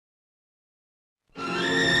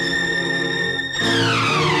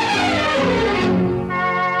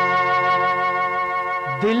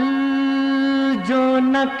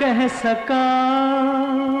न कह सका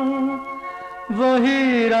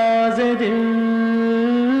वही राज दिल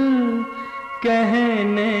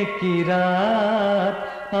कहने की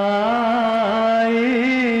रात आई।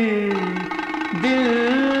 दिल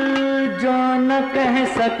जो न कह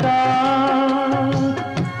सका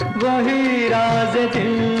वही राज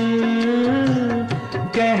दिल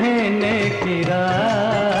कहने की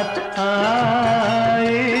रात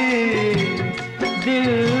आई।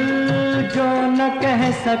 दिल जो न कह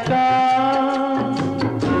सका।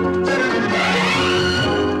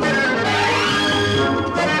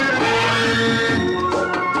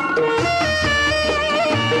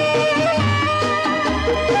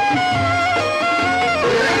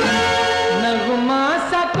 नगमा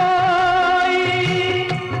सा कोई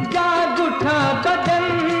जाग उठा बदन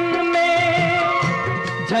में,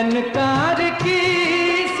 झनकार की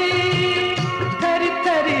सी थर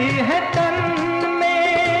थरी है तन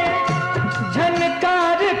में,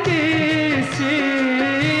 झनकार की सी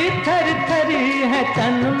थर थरी है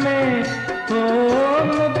तन में। हो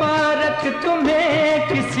मुबारक तुम्हें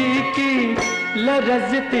किसी की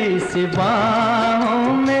लरजती सी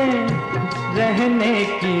बाहों में रहने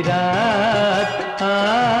की रात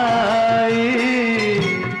आई।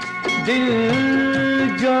 दिल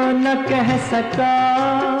जो न कह सका।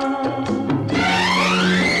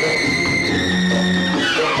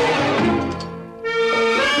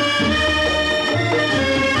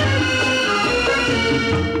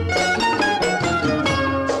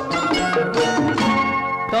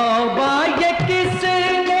 तौबा ये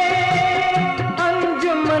किसने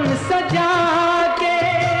अंजुमन सजा के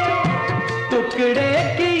टुकड़े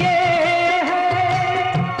किए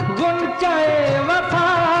हैं गुंचाए वफा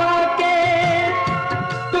के,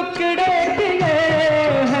 टुकड़े किए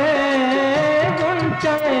हैं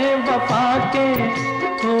गुंचाए वफा के।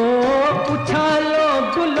 हो उछालो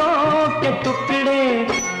गुलों के टुकड़े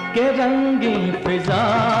के रंगीन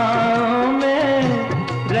फिजाओं में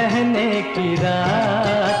रहने की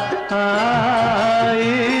रात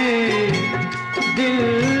आई। दिल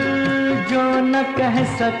जो न कह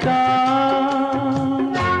सका।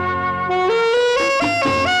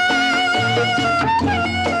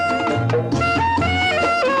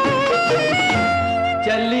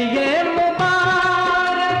 चलिए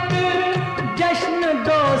मुबारक जश्न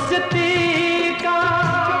दोस्ती का,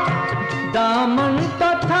 दामन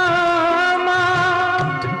तो थामा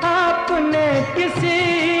आपने किसी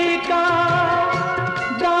का,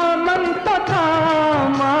 दामन तो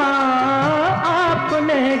थामा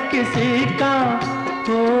आपने किसी का।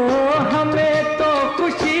 हो हमें तो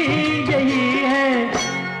खुशी यही है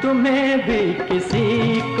तुम्हें भी किसी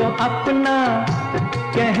को अपना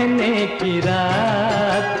कहने की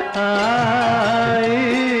रात आई।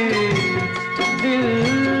 दिल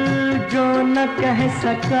जो न कह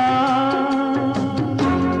सका।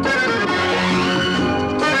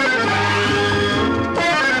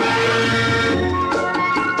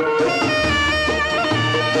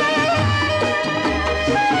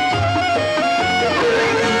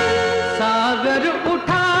 सागर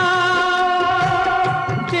उठा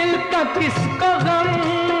दिल का किसको गम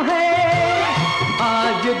है,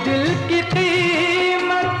 आज दिल की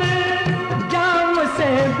कीमत जाम से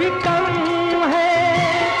भी कम है।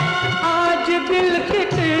 आज दिल की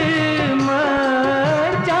कीमत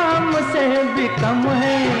जाम से भी कम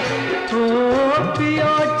है। ओ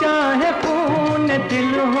पियो चाहे खून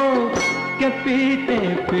दिल हो के पीते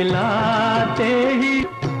पिलाते ही।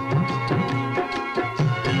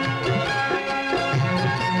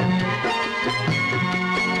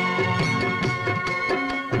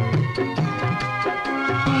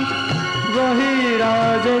 वही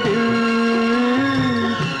राज दिल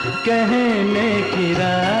कहने की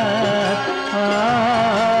रात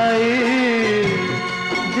आई।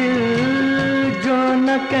 दिल जो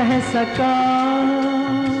न कह सका।